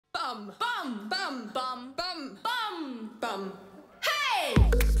Bum, bum, bum, bum, bum, bum, bum. Hey!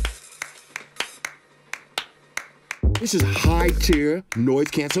 This is high-tier noise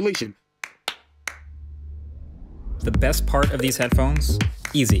cancellation. The best part of these headphones?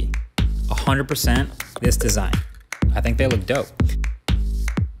 Easy. 100% this design. I think they look dope.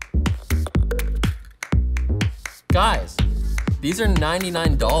 Guys, these are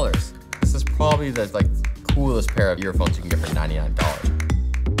 $99. This is probably the coolest pair of earphones you can get for $99.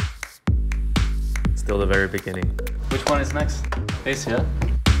 Still the very beginning. Which one is next? This, yeah?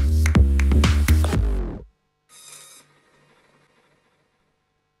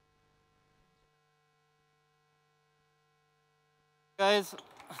 Guys,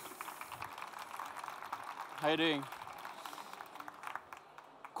 how you doing?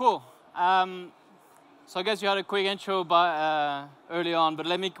 Cool. So I guess you had a quick intro early on, but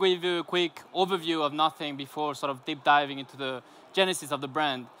let me give you a quick overview of Nothing before sort of deep diving into the genesis of the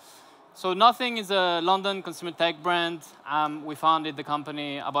brand. So Nothing is a London consumer tech brand. We founded the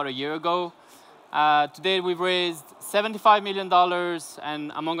company about a year ago. Today we've raised $75 million,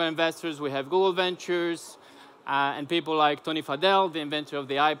 and among our investors we have Google Ventures, and people like Tony Fadell, the inventor of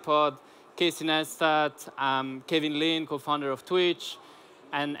the iPod, Casey Neistat, Kevin Lin, co-founder of Twitch,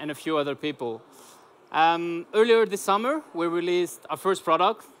 and a few other people. Earlier this summer, we released our first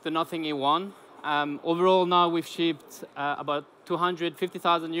product, the Nothing E1. Overall, now we've shipped about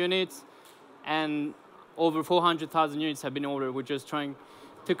 250,000 units, and over 400,000 units have been ordered. We're just trying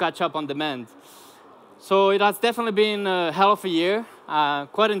to catch up on demand. So it has definitely been a hell of a year,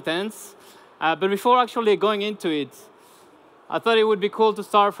 quite intense. But before actually going into it, I thought it would be cool to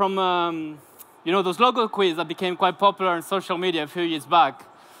start from, those logo quiz that became quite popular on social media a few years back.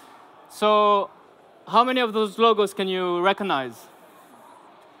 So how many of those logos can you recognize?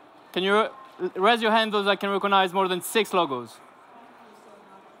 Can you raise your hand those that can recognize more than 6 logos?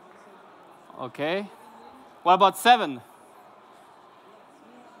 Okay. What about 7?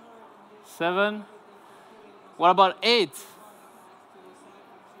 7? What about 8?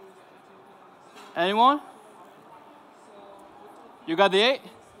 Anyone? You got the 8?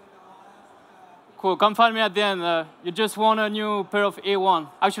 Cool, come find me at the end. You just won a new pair of A1.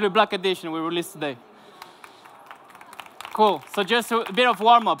 Actually, Black Edition we released today. Cool, so just a bit of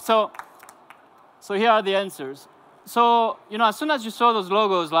warm-up. So here are the answers. So, as soon as you saw those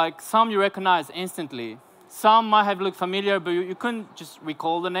logos, some you recognize instantly. Some might have looked familiar, but you couldn't just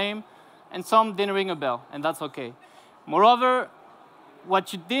recall the name. And some didn't ring a bell, and that's okay. Moreover,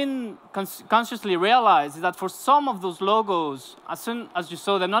 what you didn't consciously realize is that for some of those logos, as soon as you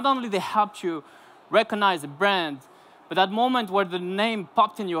saw them, not only they helped you recognize the brand, but that moment where the name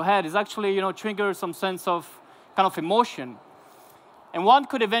popped in your head is actually, trigger some sense of kind of emotion. And one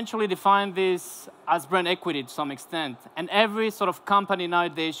could eventually define this as brand equity to some extent. And every sort of company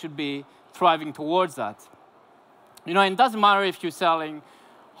nowadays should be thriving towards that. And it doesn't matter if you're selling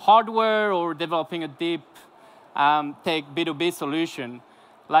hardware or developing a deep tech B2B solution.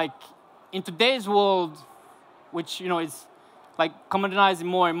 In today's world, which is commoditizing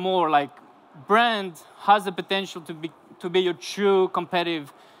more and more, brand has the potential to be your true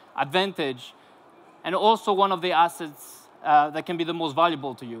competitive advantage, and also one of the assets that can be the most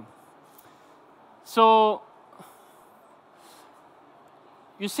valuable to you. So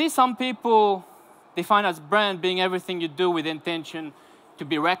you see some people define as brand being everything you do with intention to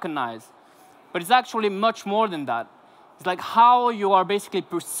be recognized. But it's actually much more than that. It's like how you are basically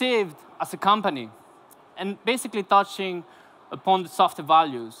perceived as a company, and basically touching upon the softer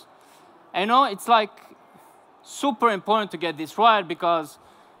values. And it's super important to get this right, because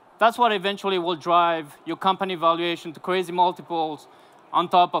that's what eventually will drive your company valuation to crazy multiples, on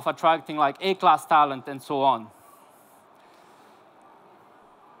top of attracting A-class talent and so on.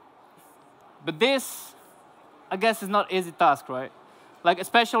 But this, I guess, is not an easy task, right?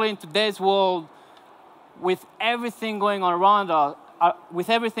 Especially in today's world, with everything going on around us,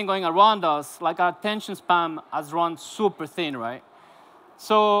 our attention span has run super thin, right?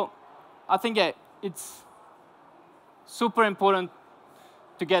 So I think it's super important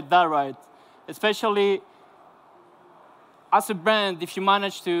to get that right, especially as a brand. If you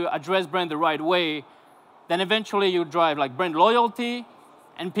manage to address brand the right way, then eventually you drive brand loyalty,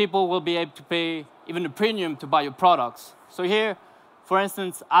 and people will be able to pay even a premium to buy your products. So here, for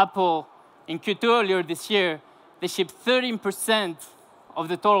instance, Apple, in Q2 earlier this year, they shipped 13% of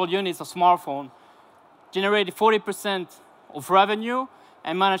the total units of smartphone, generated 40% of revenue,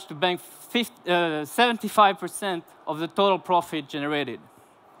 and managed to bank 75% of the total profit generated.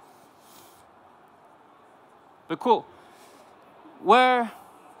 But cool. Where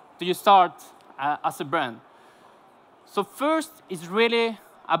do you start as a brand? So first is really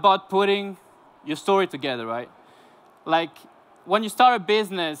about putting your story together, right? Like, when you start a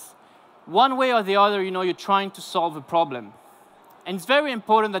business, one way or the other, you're trying to solve a problem. And it's very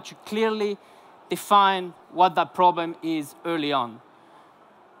important that you clearly define what that problem is early on.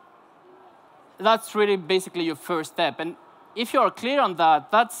 That's really basically your first step. And if you are clear on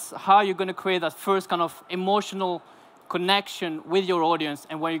that, that's how you're going to create that first kind of emotional connection with your audience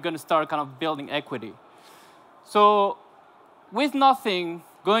and when you're going to start kind of building equity. So with nothing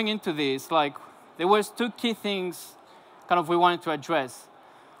going into this, like, there was two key things kind of we wanted to address.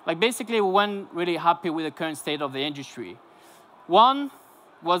 Like, basically, we weren't really happy with the current state of the industry. One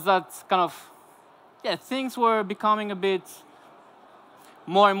was that kind of, things were becoming a bit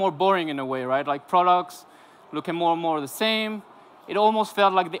more and more boring in a way, right? Like, products looking more and more the same. It almost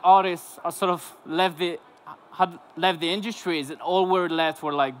felt like the artists are sort of had left the industries, and all were left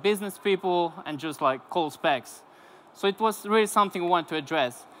were like business people and just like cold specs. So it was really something we wanted to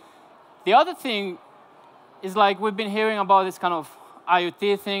address. The other thing is, like, we've been hearing about this kind of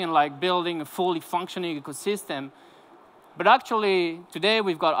IoT thing and like building a fully functioning ecosystem. But actually, today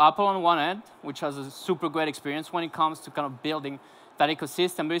we've got Apple on one end, which has a super great experience when it comes to kind of building that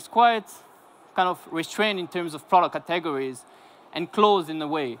ecosystem. But it's quite kind of restrained in terms of product categories and closed in a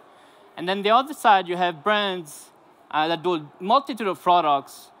way. And then the other side, you have brands that do a multitude of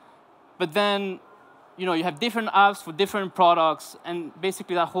products, but then you have different apps for different products, and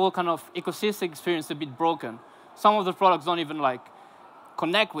basically that whole kind of ecosystem experience is a bit broken. Some of the products don't even like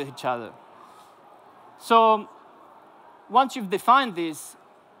connect with each other. So once you've defined this,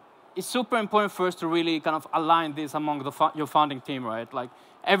 it's super important for us to really kind of align this among your founding team, right? Like,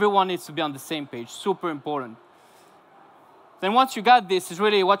 everyone needs to be on the same page, super important. Then once you got this, is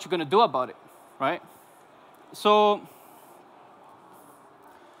really what you're going to do about it, right? So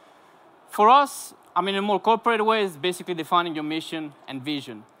for us, I mean, in a more corporate way, is basically defining your mission and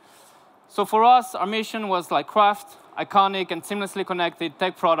vision. So for us, our mission was like craft iconic and seamlessly connected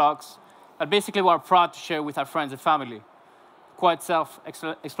tech products that basically we're proud to share with our friends and family. Quite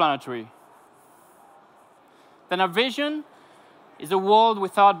self-explanatory. Then our vision is a world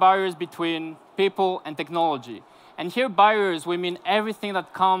without barriers between people and technology. And here, barriers, we mean everything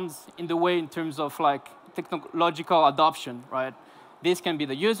that comes in the way in terms of like technological adoption, right? This can be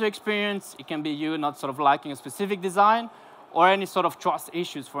the user experience, it can be you not sort of liking a specific design, or any sort of trust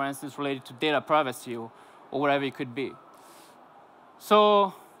issues, for instance, related to data privacy or whatever it could be.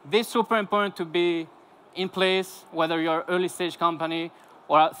 So this is super important to be in place, whether you're an early stage company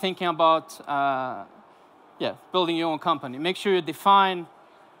or thinking about building your own company. Make sure you define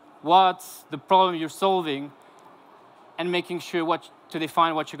what's the problem you're solving and making sure to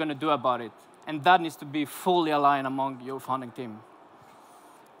define what you're going to do about it. And that needs to be fully aligned among your founding team.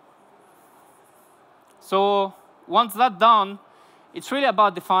 So once that's done, it's really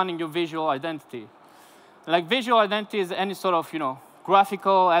about defining your visual identity. Like, visual identity is any sort of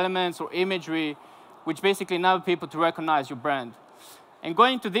graphical elements or imagery which basically enable people to recognize your brand. And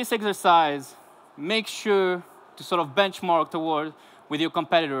going to this exercise, make sure to sort of benchmark toward with your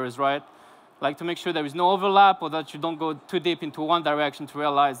competitors, right? Like, to make sure there is no overlap or that you don't go too deep into one direction to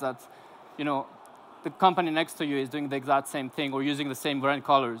realize that, the company next to you is doing the exact same thing or using the same brand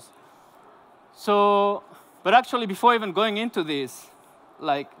colors. So, but actually, before even going into this,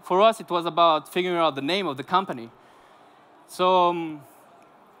 like, for us, it was about figuring out the name of the company. So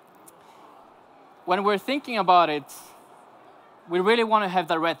when we're thinking about it, we really want to have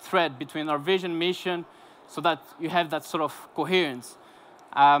that red thread between our vision, mission, so that you have that sort of coherence.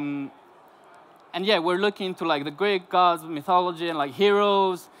 And yeah, we're looking into like the Greek gods, mythology, and like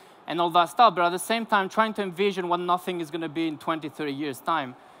heroes, and all that stuff, but at the same time, trying to envision what nothing is going to be in 20, 30 years'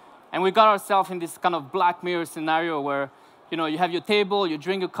 time. And we got ourselves in this kind of Black Mirror scenario where, you have your table, you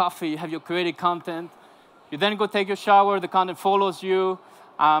drink your coffee, you have your created content, you then go take your shower, the content follows you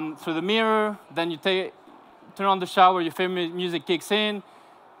through the mirror, then you turn on the shower, your favorite music kicks in,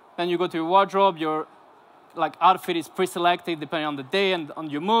 then you go to your wardrobe, your like outfit is pre-selected depending on the day and on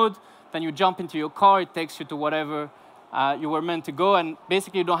your mood, then you jump into your car, it takes you to whatever you were meant to go, and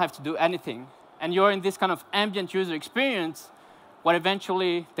basically you don't have to do anything. And you're in this kind of ambient user experience where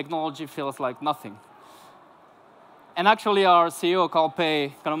eventually technology feels like nothing. And actually our CEO, Carl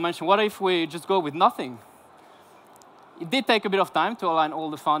Pei, kind of mentioned, what if we just go with nothing? It did take a bit of time to align all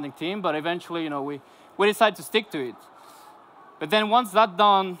the founding team, but eventually, we decided to stick to it. But then once that's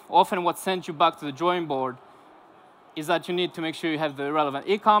done, often what sends you back to the drawing board is that you need to make sure you have the relevant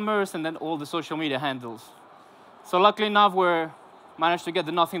e-commerce and then all the social media handles. So luckily enough, we managed to get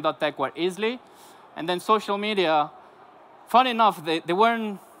the nothing.tech quite easily. And then social media, funny enough, they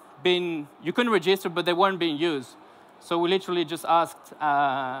weren't being, you couldn't register, but they weren't being used. So we literally just asked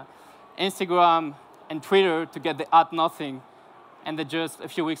Instagram and Twitter to get the @nothing, and then just a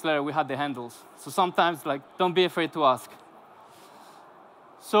few weeks later we had the handles. So sometimes, like, don't be afraid to ask.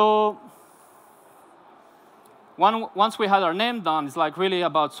 So once we had our name done, it's like really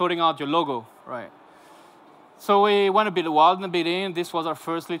about sorting out your logo, right? So we went a bit wild in the beginning. This was our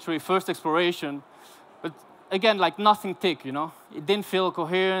literally first exploration. But again, like nothing ticked, you know? It didn't feel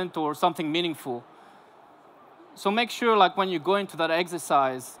coherent or something meaningful. So make sure, like, when you go into that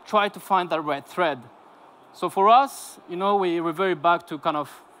exercise, try to find that red thread. So for us, you know, we revert back to kind of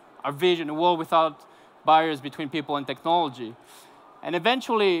our vision, a world without barriers between people and technology. And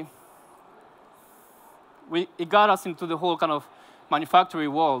eventually, it got us into the whole kind of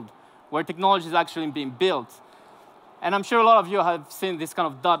manufacturing world, where technology is actually being built. And I'm sure a lot of you have seen this kind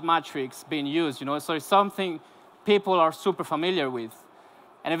of dot matrix being used, you know, so it's something people are super familiar with.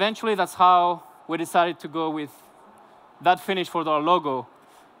 And eventually, that's how we decided to go with that finish for our logo.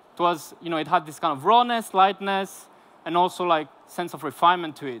 It was, you know, it had this kind of rawness, lightness, and also like sense of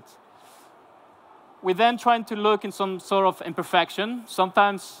refinement to it. We then tried to look in some sort of imperfection.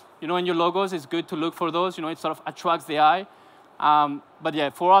 Sometimes, you know, in your logos, it's good to look for those. You know, it sort of attracts the eye. But yeah,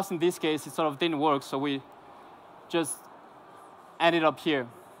 for us in this case, it sort of didn't work, so we just ended up here.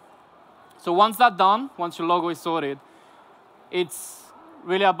 So once that's done, once your logo is sorted, it's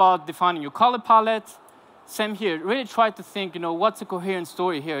really about defining your color palette. Same here. Really try to think, you know, what's a coherent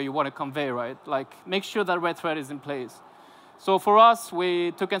story here you want to convey, right? Like, make sure that red thread is in place. So for us,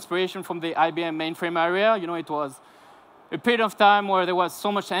 we took inspiration from the IBM mainframe area. You know, it was a period of time where there was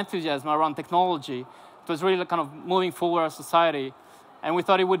so much enthusiasm around technology. It was really kind of moving forward our society. And we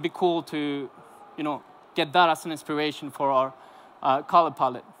thought it would be cool to, you know, get that as an inspiration for our color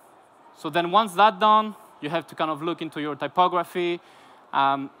palette. So then once that's done, you have to kind of look into your typography,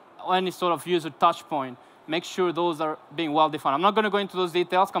 any sort of user touch point. Make sure those are being well defined. I'm not going to go into those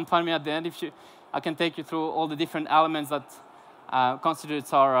details. Come find me at the end. I can take you through all the different elements that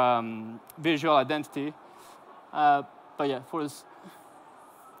constitutes our visual identity. But yeah, for this.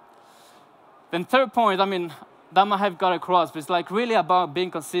 Then third point, I mean, that might have got across, but it's like really about being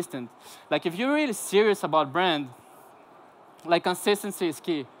consistent. Like if you're really serious about brand, like consistency is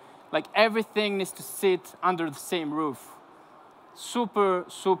key. Like everything needs to sit under the same roof. Super,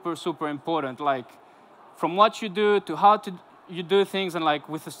 super, super important. Like from what you do to how you do things, and like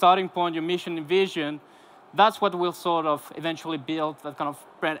with the starting point, your mission and vision, that's what will sort of eventually build that kind of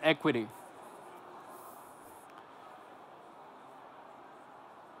brand equity.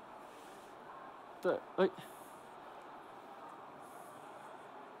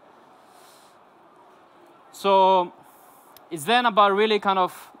 So it's then about really kind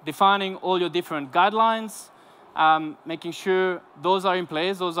of defining all your different guidelines, making sure those are in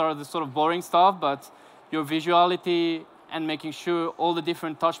place. Those are the sort of boring stuff, but your visuality and making sure all the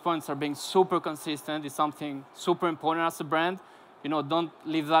different touch points are being super consistent is something super important as a brand. You know, don't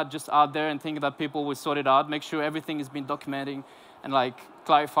leave that just out there and think that people will sort it out. Make sure everything is being documented and like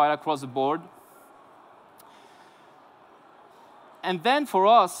clarified across the board. And then for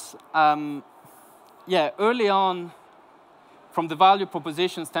us, yeah, early on, from the value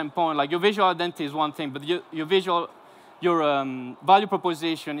proposition standpoint, like your visual identity is one thing, but your value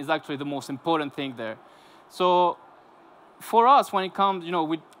proposition is actually the most important thing there. So for us, when it comes, you know,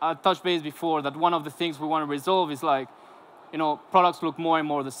 we touched base before that one of the things we want to resolve is like, you know, products look more and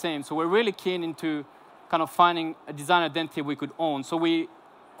more the same. So we're really keen into kind of finding a design identity we could own. So we,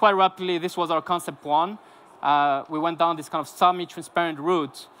 quite rapidly, this was our concept one. We went down this kind of semi-transparent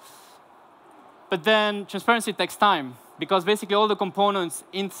route. But then transparency takes time, because basically all the components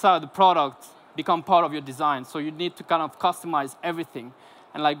inside the product become part of your design. So you need to kind of customize everything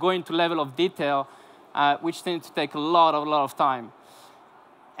and like go into level of detail, which tends to take a lot of time.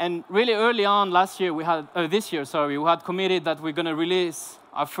 And really early on this year, we had committed that we're going to release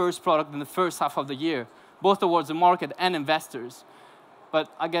our first product in the first half of the year, both towards the market and investors. But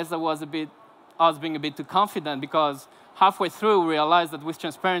I guess that was us being a bit too confident, because halfway through, we realized that with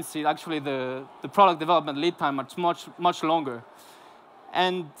transparency, actually the product development lead time is much longer.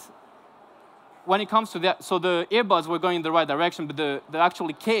 And when it comes to that, so the earbuds were going in the right direction, but the actual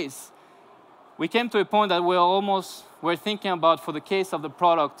case, we came to a point that we're thinking about for the case of the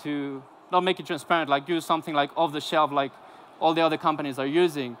product to not make it transparent, like use something like off the shelf, like all the other companies are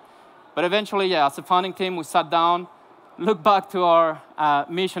using. But eventually, yeah, as a founding team, we sat down, looked back to our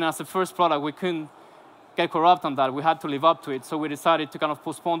mission as the first product. We couldn't get corrupt on that. We had to live up to it. So we decided to kind of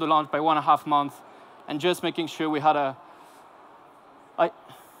postpone the launch by 1.5 months and just making sure we had I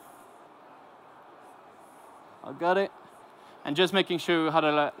got it. And just making sure we had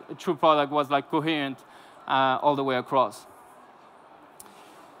a true product was like coherent all the way across.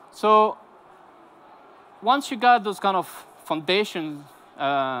 So once you got those kind of foundations,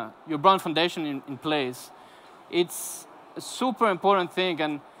 your brand foundation in place, it's a super important thing.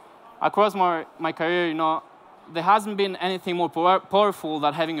 And across my career, you know, there hasn't been anything more powerful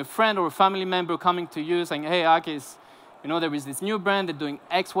than having a friend or a family member coming to you saying, hey, Akis, you know, there is this new brand, they're doing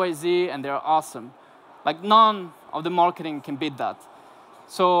X, Y, Z, and they're awesome. Like, none of the marketing can beat that.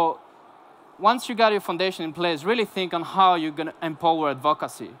 So once you got your foundation in place, really think on how you're going to empower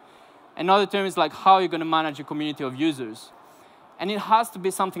advocacy. Another term is like how you're going to manage a community of users. And it has to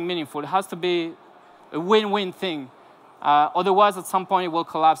be something meaningful. It has to be a win-win thing. Otherwise, at some point, it will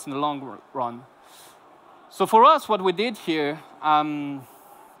collapse in the long run. So for us, what we did here,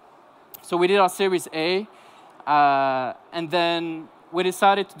 so we did our Series A, and then we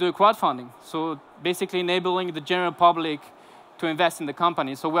decided to do crowdfunding. So basically enabling the general public to invest in the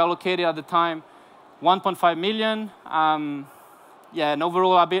company. So we allocated at the time 1.5 million. Yeah, and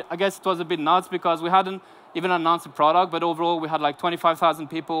overall, I guess it was a bit nuts because we hadn't even announced the product, but overall, we had like 25,000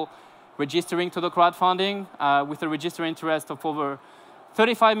 people registering to the crowdfunding with a registered interest of over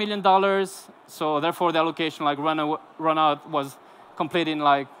 $35 million. So therefore, the allocation like run out was completed in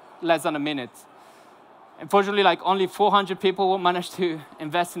like less than a minute. Unfortunately, like only 400 people managed to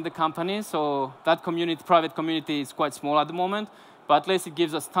invest in the company. So that community, private community, is quite small at the moment. But at least it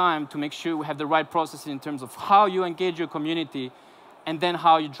gives us time to make sure we have the right processes in terms of how you engage your community and then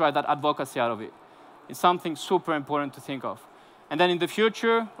how you drive that advocacy out of it. It's something super important to think of. And then in the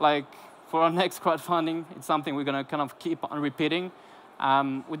future, like for our next crowdfunding, it's something we're going to kind of keep on repeating.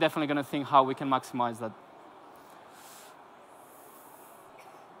 We're definitely going to think how we can maximize that.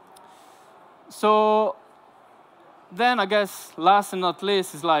 So then I guess last and not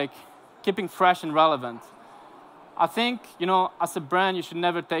least is like keeping fresh and relevant. I think, you know, as a brand, you should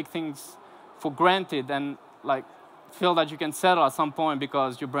never take things for granted and like feel that you can settle at some point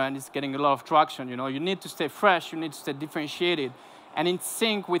because your brand is getting a lot of traction. You know, you need to stay fresh, you need to stay differentiated and in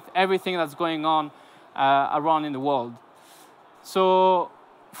sync with everything that's going on around in the world. So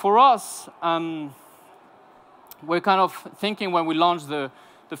for us, we're kind of thinking when we launched the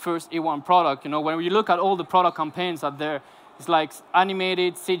first E1 product, you know, when we look at all the product campaigns out there, it's like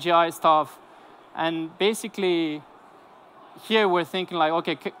animated CGI stuff. And basically, here we're thinking like,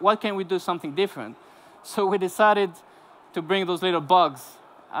 okay, what can we do something different? So we decided to bring those little bugs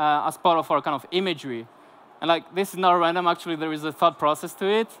as part of our kind of imagery. And like, this is not random, actually, there is a thought process to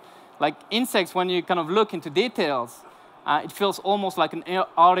it. Like insects, when you kind of look into details, it feels almost like an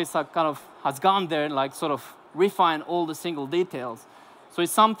artist that kind of has gone there and like sort of refined all the single details. So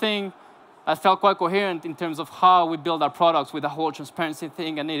it's something that felt quite coherent in terms of how we build our products with the whole transparency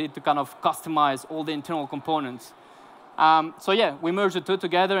thing and needed to kind of customize all the internal components. So yeah, we merged the two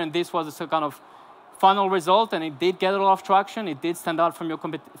together, and this was a kind of final result, and it did get a lot of traction. It did stand out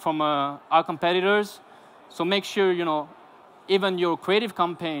from our competitors. So make sure, you know, even your creative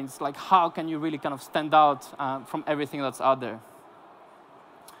campaigns, like how can you really kind of stand out from everything that's out there?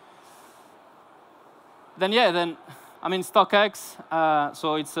 Then I mean, StockX,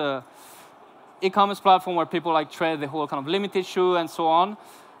 so it's a e-commerce platform where people like trade the whole kind of limited shoe and so on.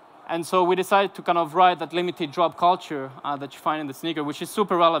 And so we decided to kind of ride that limited drop culture that you find in the sneaker, which is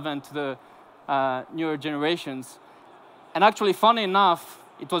super relevant to the newer generations. And actually, funny enough,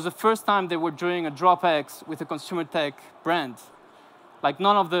 it was the first time they were doing a Drop X with a consumer tech brand. Like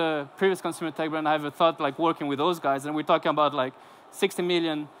none of the previous consumer tech brand I ever thought like working with those guys. And we're talking about like 60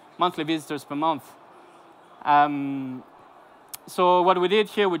 million monthly visitors per month. So what we did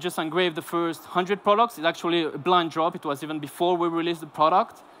here, we just engraved the first 100 products. It's actually a blind drop. It was even before we released the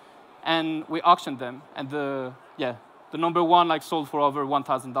product. And we auctioned them. And the number one like sold for over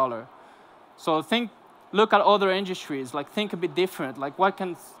 $1,000. So look at other industries. Like think a bit different. Like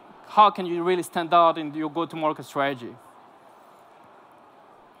how can you really stand out in your go-to-market strategy?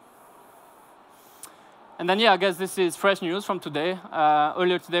 And then I guess this is fresh news from today.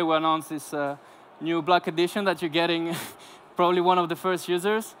 Earlier today we announced this new black edition that you're getting, probably one of the first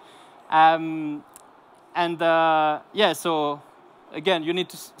users. So again, you need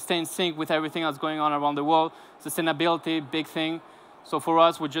to stay in sync with everything that's going on around the world. Sustainability, big thing. So for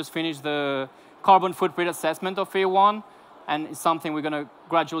us, we just finished the carbon footprint assessment of A1, and it's something we're going to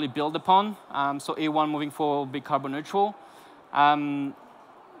gradually build upon. So A1 moving forward will be carbon neutral. Then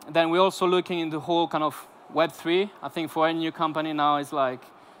we're also looking in the whole kind of Web3. I think for any new company now, it's like,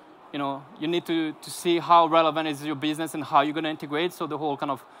 you know, you need to see how relevant is your business and how you're going to integrate. So the whole kind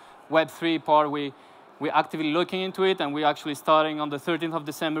of Web3 part, we're actively looking into it, and we're actually starting on the 13th of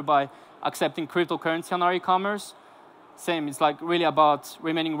December by accepting cryptocurrency on our e-commerce. Same, it's like really about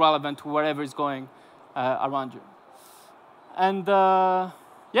remaining relevant to wherever it's going. around you. And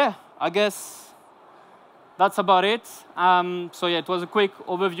yeah, I guess that's about it. So yeah, it was a quick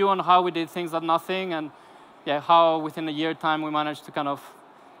overview on how we did things at Nothing, and yeah, how within a year time we managed to kind of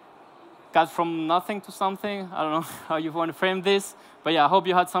got from nothing to something. I don't know how you want to frame this, but yeah, I hope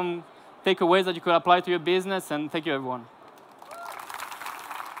you had some takeaways that you could apply to your business, and thank you, everyone.